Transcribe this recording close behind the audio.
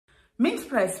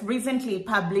Press recently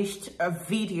published a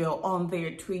video on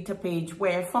their Twitter page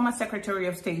where former Secretary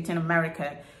of State in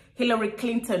America, Hillary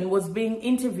Clinton, was being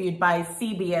interviewed by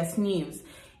CBS News.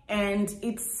 And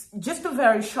it's just a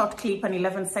very short clip, an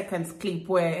 11 seconds clip,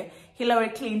 where Hillary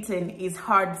Clinton is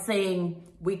heard saying,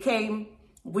 "We came,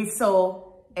 we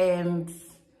saw, and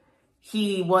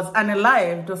he was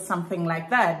unalived," or something like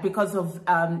that. Because of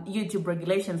YouTube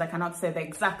regulations, I cannot say the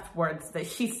exact words that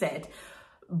she said.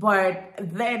 But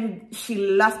then she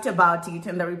laughed about it,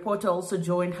 and the reporter also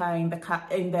joined her in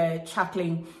the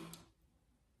chuckling.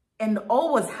 And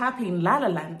all was happy in La La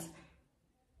Land.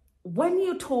 When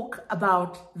you talk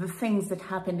about the things that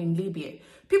happened in Libya,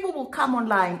 people will come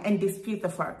online and dispute the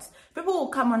facts. People will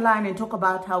come online and talk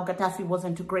about how Gadaffi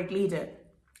wasn't a great leader.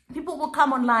 People will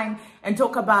come online and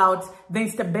talk about the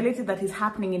instability that is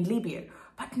happening in Libya.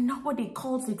 But nobody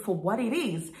calls it for what it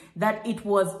is, that it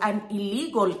was an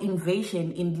illegal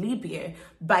invasion in Libya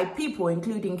by people,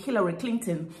 including Hillary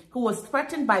Clinton, who was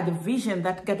threatened by the vision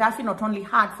that Gadaffi not only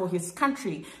had for his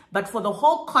country, but for the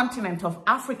whole continent of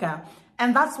Africa.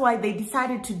 And that's why they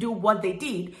decided to do what they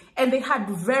did. And they had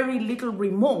very little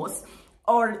remorse,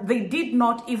 or they did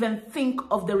not even think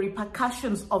of the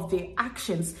repercussions of their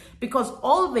actions, because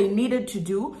all they needed to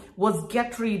do was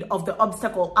get rid of the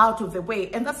obstacle out of the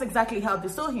way. And that's exactly how they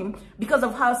saw him, because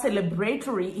of how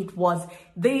celebratory it was.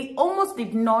 They almost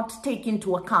did not take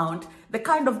into account the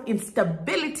kind of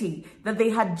instability that they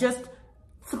had just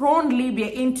thrown Libya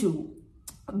into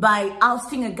by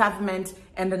ousting a government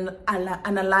and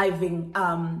unaliving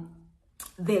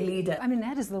their leader. I mean,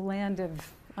 that is the land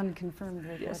of unconfirmed.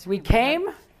 Yes, we came,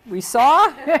 we saw.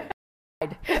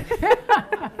 Did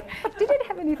it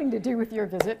have anything to do with your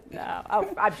visit? No,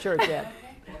 I'm sure it did.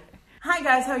 Hi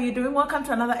guys, how are you doing? Welcome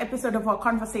to another episode of our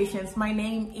conversations. My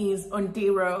name is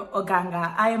Ondiro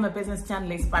Oganga. I am a business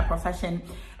journalist by profession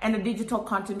and a digital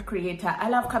content creator. I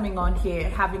love coming on here,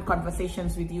 having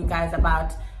conversations with you guys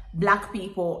about Black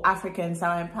people, Africans,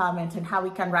 our empowerment, and how we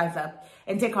can rise up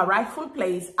and take our rightful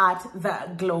place at the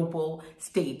global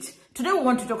stage. Today, we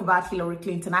want to talk about Hillary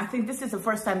Clinton. I think this is the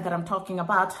first time that I'm talking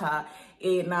about her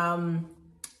in on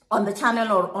the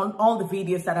channel or on all the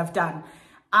videos that I've done.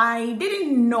 I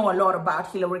didn't know a lot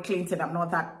about Hillary Clinton. I'm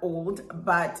not that old,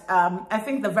 but I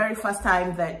think the very first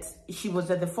time that she was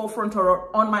at the forefront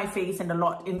or on my face and a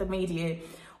lot in the media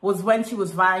was when she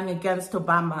was vying against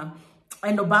Obama.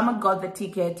 And Obama got the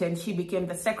ticket and she became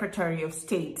the Secretary of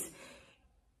State.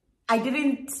 I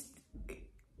didn't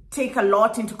take a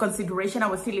lot into consideration. I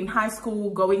was still in high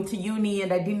school, going to uni,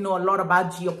 and I didn't know a lot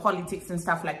about geopolitics and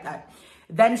stuff like that.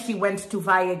 Then she went to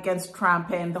vie against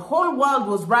Trump, and the whole world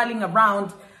was rallying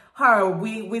around her.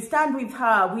 We stand with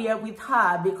her, we are with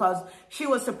her, because she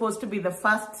was supposed to be the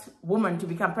first woman to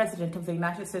become president of the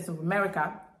United States of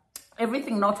America.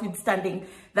 Everything notwithstanding,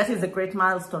 that is a great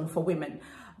milestone for women.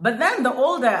 But then the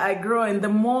older I grow and the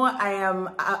more I am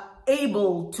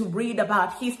able to read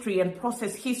about history and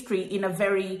process history in a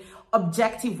very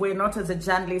objective way, not as a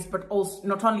journalist, but also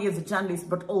not only as a journalist,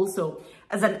 but also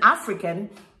as an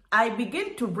African, I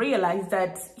begin to realize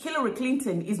that Hillary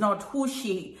Clinton is not who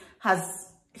she has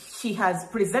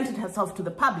presented herself to the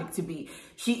public to be.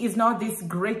 She is not this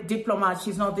great diplomat.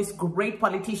 She's not this great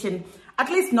politician,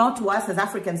 at least not to us as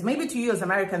Africans, maybe to you as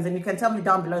Americans, and you can tell me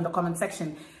down below in the comment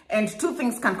section. And two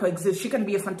things can coexist. She can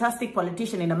be a fantastic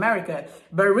politician in America,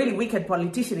 but a really wicked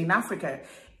politician in Africa.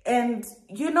 And,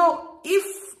 you know,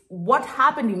 if what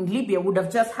happened in Libya would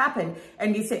have just happened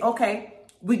and you say, okay,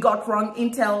 we got wrong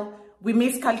intel, we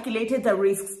miscalculated the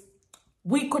risks,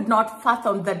 we could not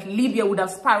fathom that Libya would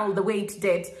have spiraled the way it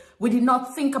did. We did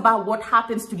not think about what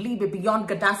happens to Libya beyond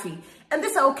Gadaffi. And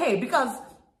this is okay, because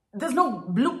there's no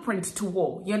blueprint to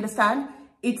war, you understand?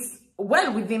 It's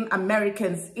well within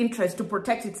Americans' interest to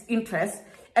protect its interests,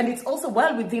 and it's also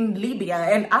well within Libya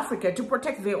and Africa to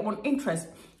protect their own interests.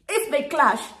 If they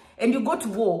clash and you go to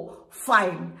war,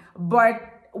 fine. But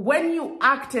when you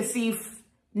act as if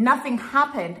nothing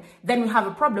happened, then you have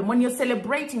a problem. When you're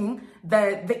celebrating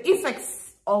the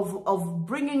effects of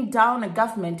bringing down a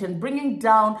government and bringing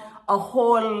down a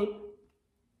whole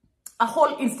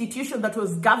institution that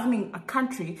was governing a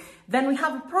country, then we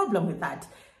have a problem with that.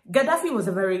 Gadaffi was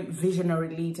a very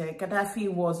visionary leader. Gadaffi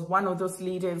was one of those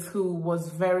leaders who was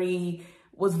very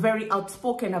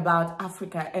outspoken about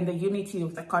Africa and the unity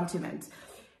of the continent.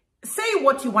 Say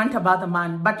what you want about the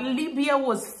man, but Libya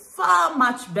was far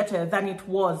much better than it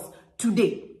was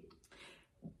today.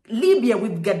 Libya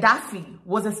with Gadaffi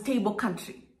was a stable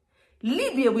country.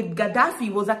 Libya with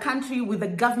Gadaffi was a country with a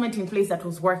government in place that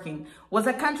was working, was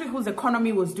a country whose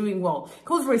economy was doing well,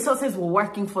 whose resources were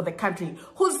working for the country,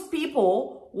 whose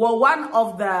people were one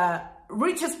of the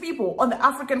richest people on the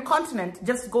African continent,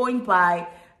 just going by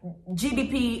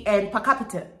GDP and per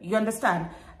capita, you understand?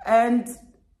 And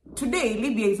today,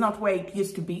 Libya is not where it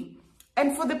used to be.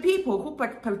 And for the people who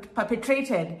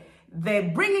perpetrated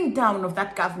the bringing down of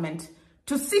that government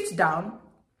to sit down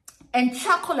and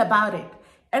chuckle about it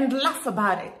and laugh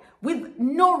about it with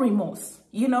no remorse,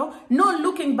 you know, no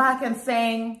looking back and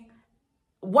saying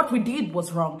what we did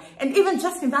was wrong. And even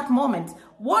just in that moment,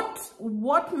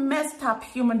 what messed up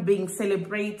human being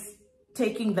celebrates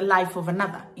taking the life of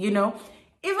another, you know?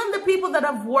 Even the people that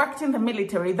have worked in the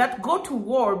military, that go to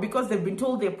war because they've been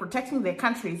told they're protecting their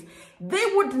countries, they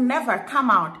would never come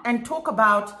out and talk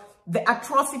about the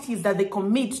atrocities that they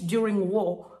commit during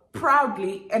war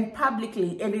proudly and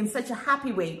publicly and in such a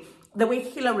happy way, the way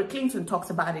Hillary Clinton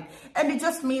talks about it. And it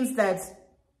just means that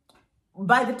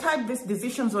by the time these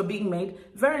decisions were being made,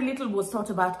 very little was thought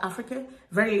about Africa,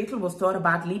 very little was thought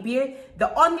about Libya.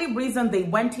 The only reason they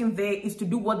went in there is to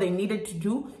do what they needed to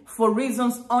do for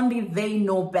reasons only they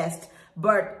know best.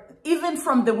 But even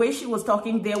from the way she was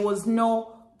talking, there was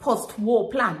no post-war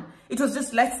plan. It was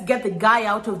just, let's get the guy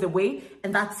out of the way,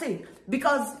 and that's it.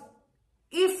 Because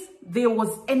if there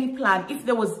was any plan, if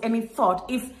there was any thought,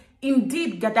 if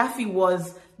indeed Gadaffi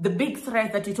was the big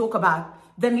threat that you talk about,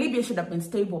 then Libya should have been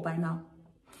stable by now.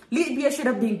 Libya should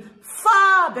have been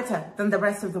far better than the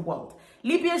rest of the world.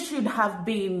 Libya should have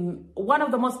been one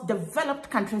of the most developed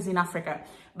countries in Africa.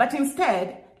 But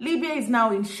instead, Libya is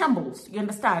now in shambles, you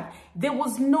understand? There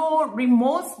was no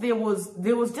remorse, there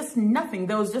was just nothing.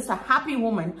 There was just a happy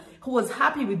woman who was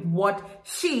happy with what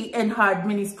she and her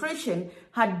administration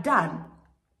had done.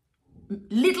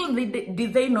 Little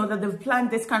did they know that they've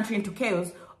plunged this country into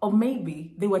chaos, or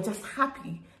maybe they were just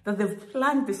happy that they've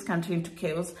plunged this country into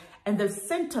chaos, and they've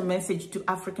sent a message to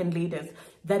African leaders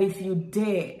that if you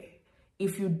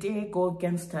dare go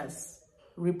against us,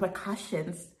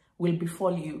 repercussions will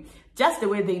befall you, just the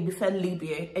way they befell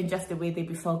Libya and just the way they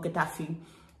befell Gadaffi.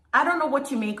 I don't know what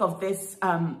you make of this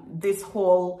this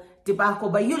whole debacle,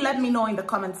 but you let me know in the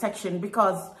comment section,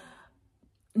 because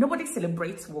nobody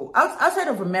celebrates war outside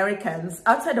of Americans,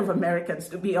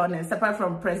 to be honest, apart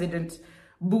from President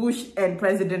Bush and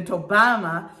President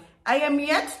Obama. I am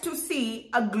yet to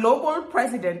see a global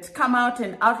president come out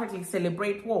and outrightly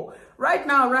celebrate war. Right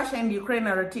now, Russia and Ukraine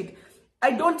are at it.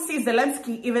 I don't see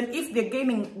Zelensky, even if they're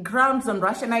gaining grounds on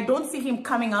Russia, and I don't see him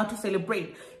coming out to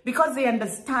celebrate, because they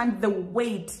understand the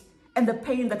weight and the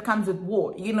pain that comes with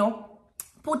war, you know?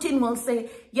 Putin will say,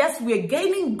 yes, we're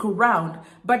gaining ground,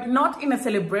 but not in a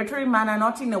celebratory manner,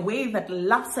 not in a way that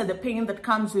laughs at the pain that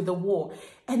comes with the war.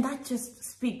 And that just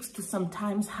speaks to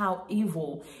sometimes how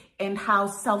evil and how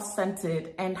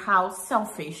self-centered and how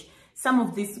selfish some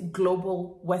of these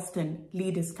global Western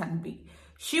leaders can be.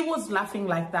 She was laughing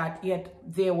like that, yet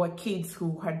there were kids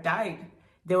who had died.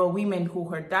 There were women who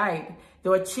had died.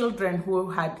 There were children who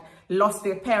had lost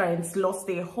their parents, lost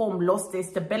their home, lost their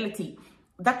stability.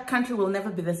 That country will never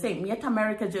be the same. Yet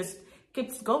America just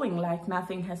keeps going like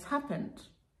nothing has happened.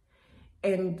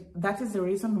 And that is the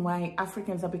reason why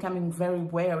Africans are becoming very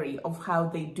wary of how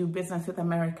they do business with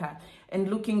America and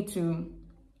looking to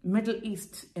Middle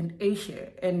East and Asia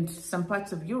and some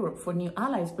parts of Europe for new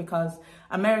allies, because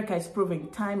America is proving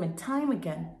time and time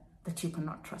again that you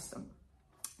cannot trust them.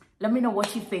 Let me know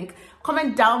what you think.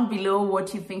 Comment down below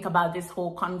what you think about this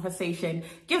whole conversation.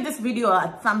 Give this video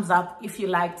a thumbs up if you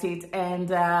liked it.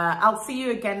 And I'll see you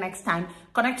again next time.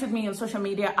 Connect with me on social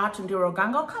media at Ondiro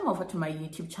Oganga, or come over to my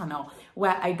YouTube channel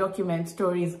where I document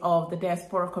stories of the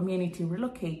diaspora community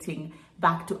relocating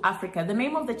back to Africa. The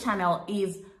name of the channel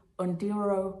is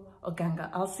Ondiro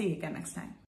Oganga. I'll see you again next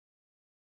time.